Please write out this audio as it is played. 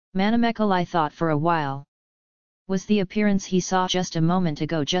Manamekalai thought for a while. Was the appearance he saw just a moment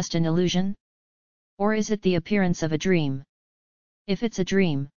ago just an illusion? Or is it the appearance of a dream? If it's a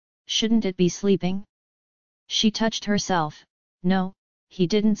dream, shouldn't it be sleeping? She touched herself. No, he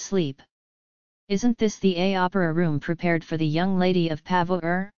didn't sleep. Isn't this the opera room prepared for the young lady of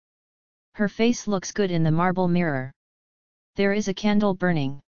Pavur? Her face looks good in the marble mirror. There is a candle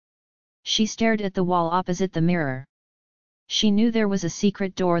burning. She stared at the wall opposite the mirror. She knew there was a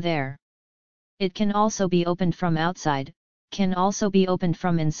secret door there. It can also be opened from outside, can also be opened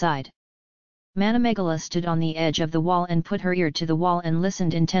from inside. Manamegala stood on the edge of the wall and put her ear to the wall and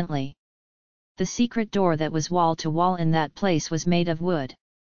listened intently. The secret door that was wall to wall in that place was made of wood.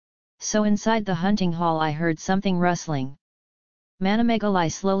 So inside the hunting hall I heard something rustling. Manamegalai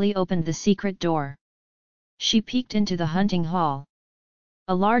slowly opened the secret door. She peeked into the hunting hall.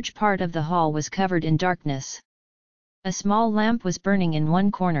 A large part of the hall was covered in darkness. A small lamp was burning in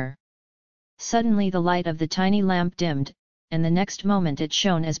one corner. Suddenly the light of the tiny lamp dimmed, and the next moment it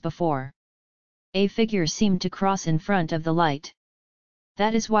shone as before. A figure seemed to cross in front of the light.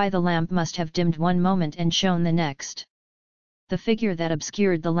 That is why the lamp must have dimmed one moment and shone the next. The figure that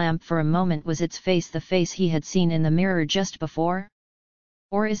obscured the lamp for a moment was its face, the face he had seen in the mirror just before?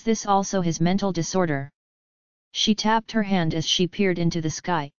 Or is this also his mental disorder? She tapped her hand as she peered into the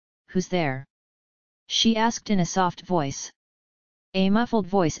sky. Who's there? She asked in a soft voice. A muffled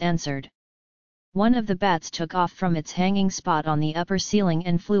voice answered. One of the bats took off from its hanging spot on the upper ceiling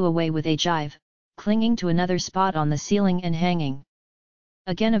and flew away with a jive, clinging to another spot on the ceiling and hanging.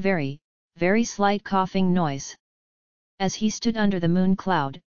 Again a very, very slight coughing noise. As he stood under the moon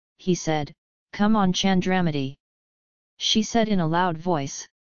cloud, he said, "Come on, Chandramati." She said in a loud voice.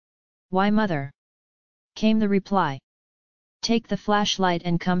 "Why, mother?" Came the reply. "Take the flashlight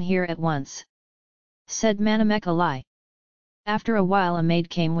and come here at once," said Manamekalai. After a while a maid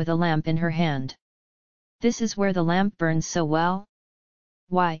came with a lamp in her hand. "This is where the lamp burns so well?"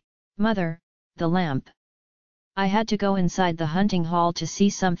 "Why, mother, the lamp. I had to go inside the hunting hall to see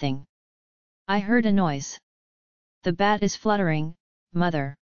something. I heard a noise. The bat is fluttering,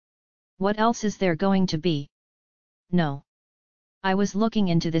 mother. What else is there going to be?" "No. I was looking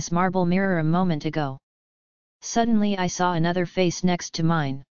into this marble mirror a moment ago. Suddenly I saw another face next to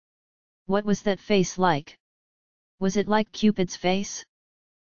mine." "What was that face like? Was it like Cupid's face?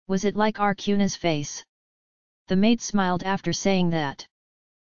 Was it like Arjuna's face?" The maid smiled after saying that.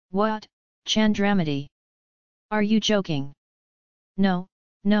 "What, Chandramati? Are you joking?" "No,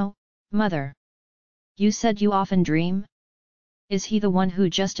 no, mother. You said you often dream? Is he the one who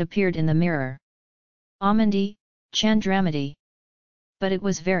just appeared in the mirror?" "Amandi, Chandramati. But it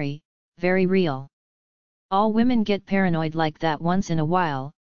was very, very real. All women get paranoid like that once in a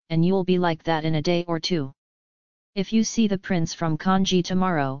while, and you'll be like that in a day or two. If you see the prince from Kanji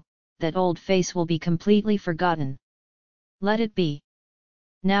tomorrow, that old face will be completely forgotten. Let it be.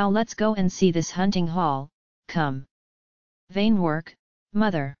 Now let's go and see this hunting hall, come." "Vain work,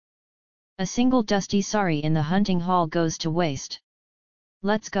 mother. A single dusty sari in the hunting hall goes to waste.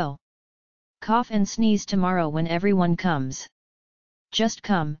 Let's go. Cough and sneeze tomorrow when everyone comes. Just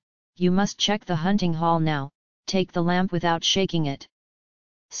come, you must check the hunting hall now, take the lamp without shaking it."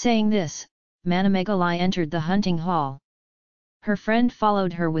 Saying this, Manamekalai entered the hunting hall. Her friend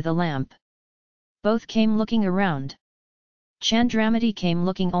followed her with a lamp. Both came looking around. Chandramati came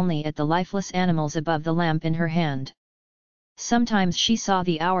looking only at the lifeless animals above the lamp in her hand. Sometimes she saw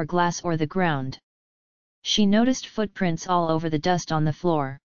the hourglass or the ground. She noticed footprints all over the dust on the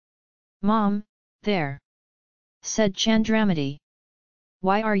floor. "Mom, there," said Chandramati.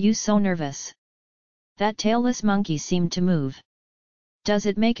 "Why are you so nervous? That tailless monkey seemed to move. Does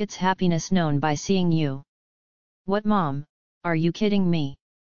it make its happiness known by seeing you?" "What, Mom, are you kidding me?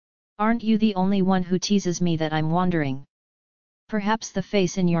 Aren't you the only one who teases me that I'm wandering? Perhaps the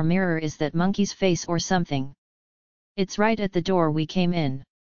face in your mirror is that monkey's face or something. It's right at the door we came in.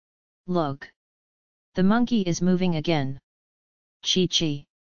 Look. The monkey is moving again. Chi.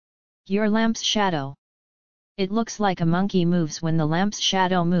 Your lamp's shadow. It looks like a monkey moves when the lamp's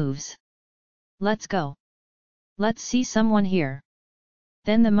shadow moves. Let's go. Let's see someone here.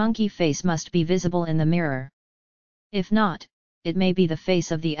 Then the monkey face must be visible in the mirror. If not, it may be the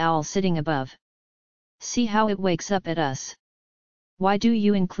face of the owl sitting above. See how it wakes up at us. Why do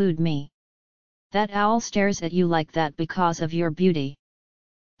you include me? That owl stares at you like that because of your beauty.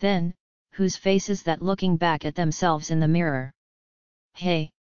 Then, whose face is that looking back at themselves in the mirror? Hey!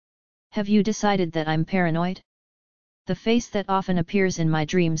 Have you decided that I'm paranoid? The face that often appears in my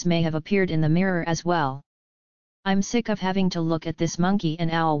dreams may have appeared in the mirror as well. I'm sick of having to look at this monkey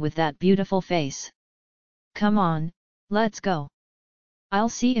and owl with that beautiful face. Come on, let's go. I'll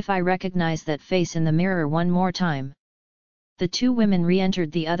see if I recognize that face in the mirror one more time. The two women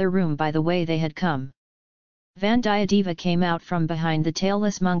re-entered the other room by the way they had come. Vandiyadeva came out from behind the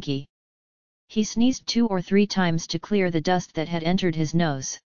tailless monkey. He sneezed 2 or 3 times to clear the dust that had entered his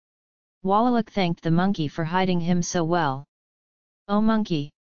nose. Walaluk thanked the monkey for hiding him so well. "Oh monkey!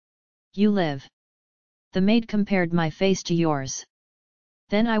 You live! The maid compared my face to yours.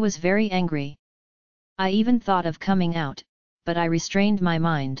 Then I was very angry. I even thought of coming out, but I restrained my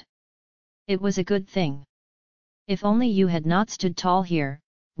mind. It was a good thing. If only you had not stood tall here,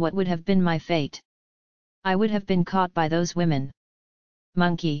 what would have been my fate? I would have been caught by those women.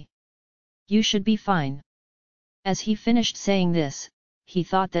 Monkey! You should be fine." As he finished saying this, he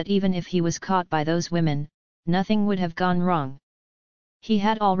thought that even if he was caught by those women, nothing would have gone wrong. He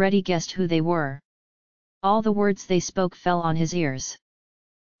had already guessed who they were. All the words they spoke fell on his ears.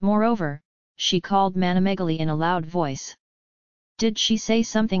 Moreover, she called Manamegali in a loud voice. Did she say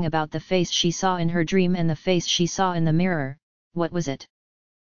something about the face she saw in her dream and the face she saw in the mirror? What was it?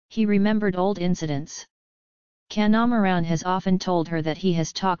 He remembered old incidents. Kanamaran has often told her that he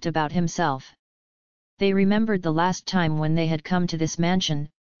has talked about himself. They remembered the last time when they had come to this mansion,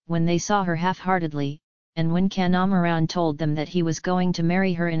 when they saw her half-heartedly, and when Kanamaran told them that he was going to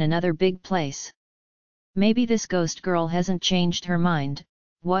marry her in another big place. Maybe this ghost girl hasn't changed her mind.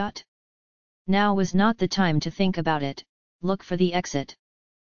 What? Now was not the time to think about it. Look for the exit.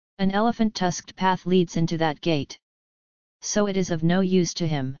 An elephant-tusked path leads into that gate. So it is of no use to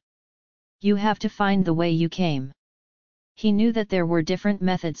him. You have to find the way you came. He knew that there were different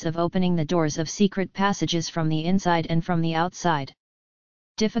methods of opening the doors of secret passages from the inside and from the outside.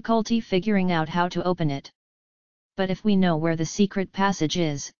 Difficulty figuring out how to open it. But if we know where the secret passage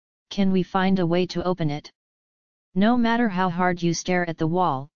is, can we find a way to open it? No matter how hard you stare at the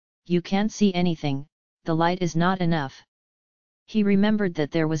wall, you can't see anything, the light is not enough. He remembered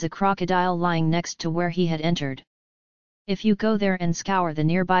that there was a crocodile lying next to where he had entered. If you go there and scour the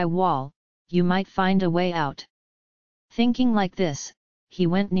nearby wall, you might find a way out. Thinking like this, he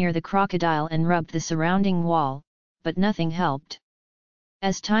went near the crocodile and rubbed the surrounding wall, but nothing helped.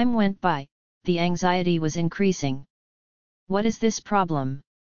 As time went by, the anxiety was increasing. What is this problem?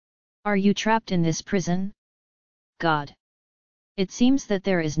 Are you trapped in this prison? God! It seems that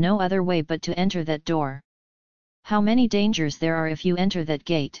there is no other way but to enter that door. How many dangers there are if you enter that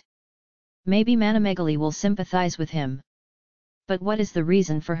gate. Maybe Manamegali will sympathize with him. But what is the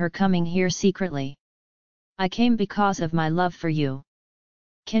reason for her coming here secretly? I came because of my love for you.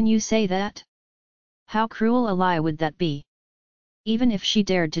 Can you say that? How cruel a lie would that be? Even if she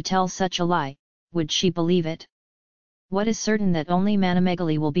dared to tell such a lie, would she believe it? What is certain that only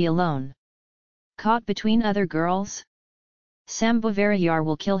Manamegali will be alone? Caught between other girls? Sambhavarayar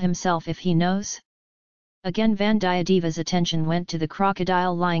will kill himself if he knows? Again Vandiyadeva's attention went to the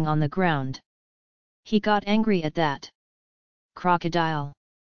crocodile lying on the ground. He got angry at that. Crocodile!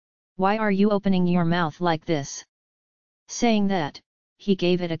 Why are you opening your mouth like this? Saying that, he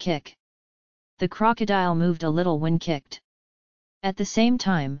gave it a kick. The crocodile moved a little when kicked. At the same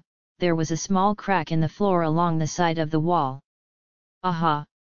time, there was a small crack in the floor along the side of the wall. Aha!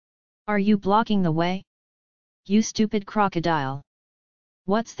 Are you blocking the way? You stupid crocodile!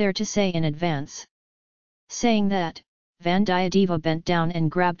 What's there to say in advance? Saying that, Vandiyadeva bent down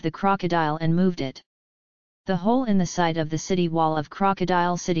and grabbed the crocodile and moved it. The hole in the side of the city wall of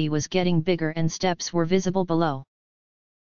Crocodile City was getting bigger and steps were visible below.